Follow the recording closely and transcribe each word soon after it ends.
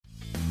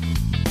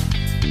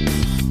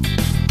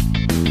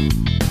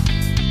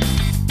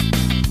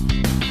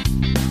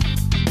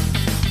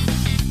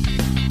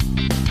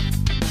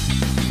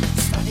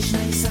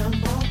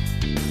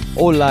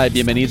Hola,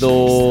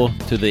 bienvenido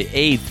to the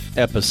 8th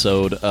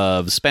episode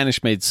of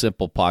Spanish Made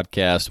Simple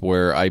podcast,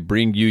 where I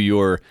bring you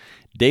your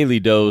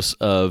daily dose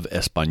of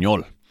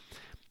español.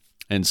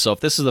 And so if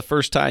this is the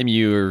first time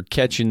you're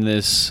catching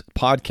this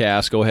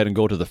podcast, go ahead and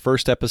go to the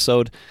first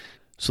episode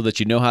so that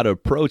you know how to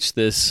approach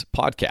this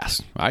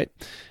podcast, right?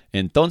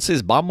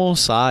 Entonces,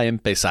 vamos a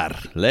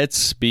empezar.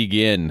 Let's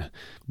begin.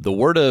 The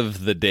word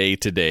of the day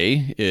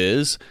today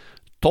is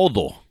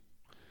todo.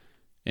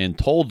 And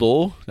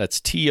todo, that's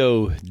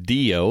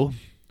T-O-D-O,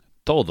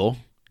 todo,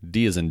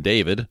 D as in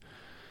David,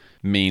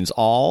 means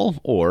all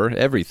or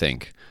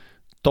everything.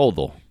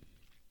 Todo.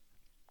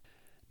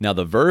 Now,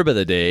 the verb of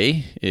the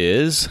day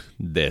is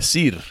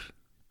decir.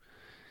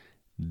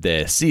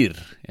 Decir.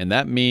 And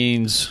that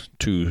means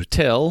to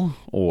tell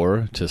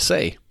or to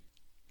say.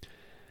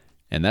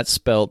 And that's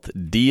spelled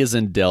D as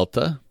in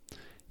Delta,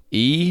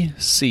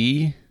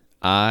 E-C-I-R,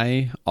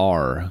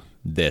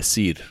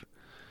 decir.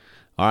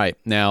 All right,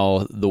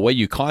 now the way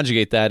you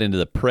conjugate that into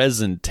the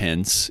present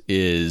tense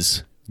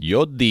is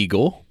yo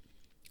digo,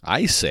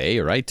 I say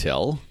or I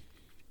tell,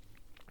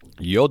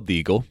 yo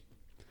digo.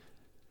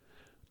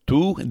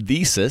 Tú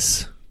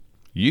dices,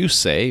 you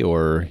say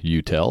or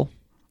you tell.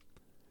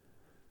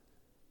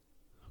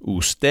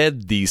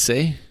 Usted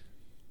dice,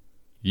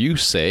 you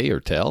say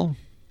or tell.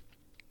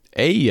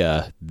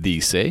 Ella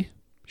dice,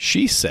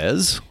 she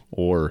says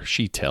or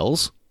she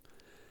tells.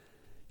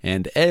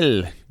 And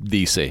él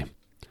dice,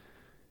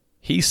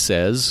 he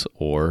says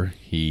or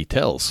he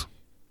tells.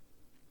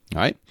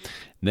 All right?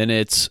 Then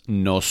it's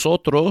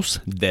nosotros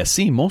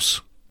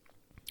decimos,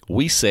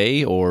 we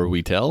say or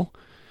we tell.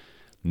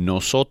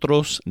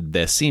 Nosotros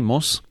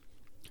decimos.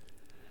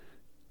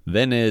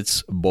 Then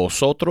it's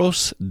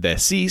vosotros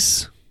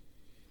decís.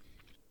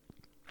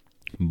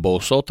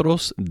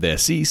 Vosotros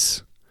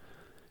decís.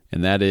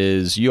 And that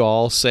is you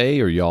all say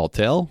or you all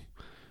tell.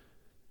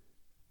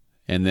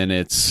 And then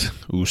it's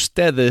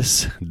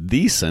ustedes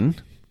dicen.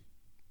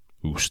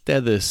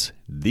 Ustedes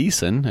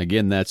dicen.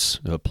 Again, that's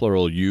a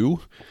plural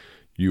you.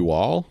 You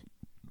all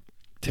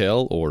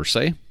tell or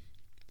say.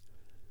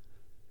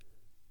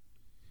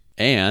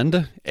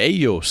 And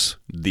ellos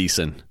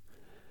dicen.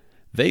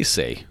 They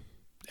say.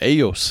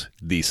 Ellos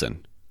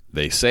dicen.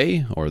 They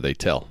say or they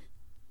tell.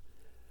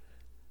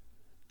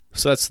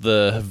 So that's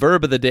the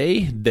verb of the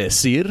day,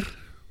 decir.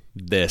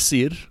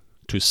 Decir,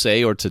 to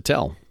say or to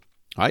tell.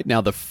 All right,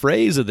 now the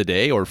phrase of the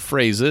day or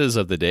phrases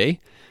of the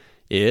day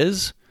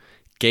is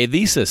 ¿qué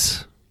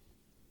dices?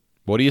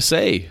 What do you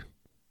say?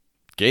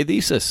 ¿Qué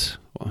dices?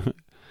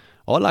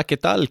 Hola, ¿qué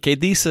tal? ¿Qué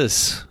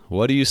dices?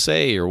 What do you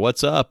say or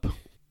what's up? All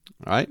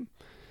right.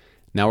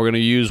 Now we're going to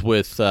use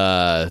with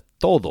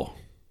todo.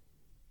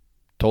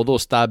 ¿Todo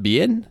está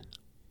bien?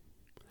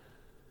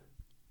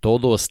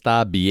 ¿Todo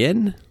está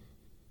bien?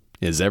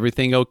 Is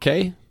everything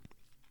okay?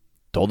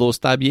 ¿Todo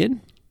está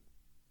bien?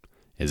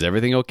 Is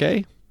everything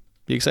okay?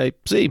 You can say,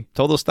 sí,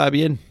 todo está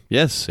bien.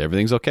 Yes,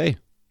 everything's okay.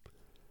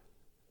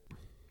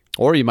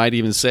 Or you might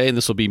even say, and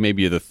this will be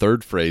maybe the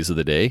third phrase of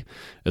the day,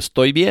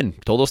 estoy bien.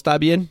 ¿Todo está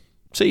bien?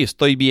 Sí,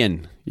 estoy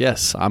bien.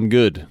 Yes, I'm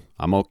good.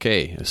 I'm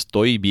okay.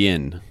 Estoy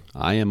bien.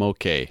 I am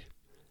okay.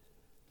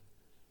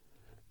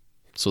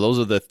 So those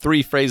are the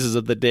three phrases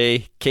of the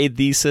day. ¿Qué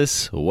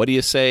dices? What do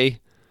you say?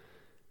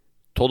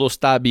 ¿Todo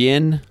está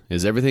bien?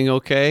 Is everything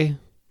okay?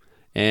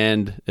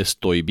 And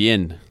estoy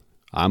bien.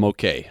 I'm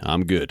okay.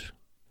 I'm good.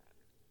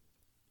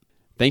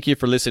 Thank you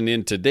for listening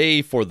in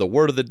today for the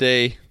word of the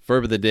day,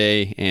 verb of the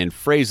day, and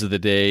phrase of the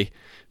day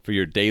for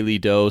your daily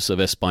dose of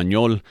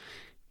español.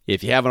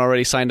 If you haven't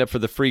already signed up for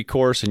the free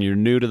course and you're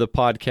new to the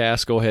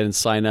podcast, go ahead and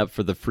sign up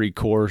for the free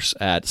course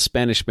at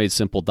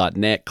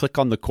SpanishMadeSimple.net. Click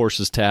on the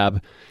courses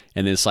tab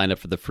and then sign up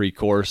for the free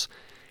course.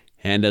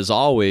 And as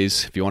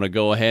always, if you want to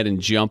go ahead and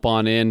jump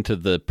on into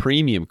the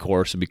premium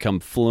course and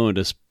become fluent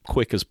as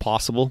quick as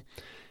possible,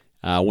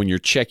 when you're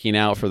checking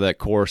out for that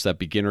course, that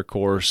beginner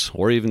course,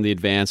 or even the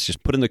advanced,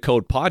 just put in the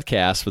code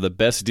podcast for the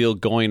best deal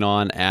going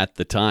on at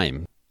the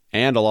time.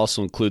 And I'll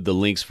also include the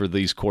links for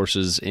these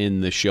courses in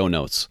the show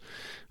notes.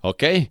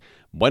 Okay,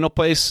 bueno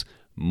pues,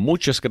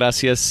 muchas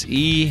gracias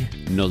y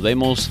nos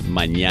vemos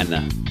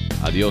mañana.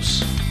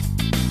 Adiós.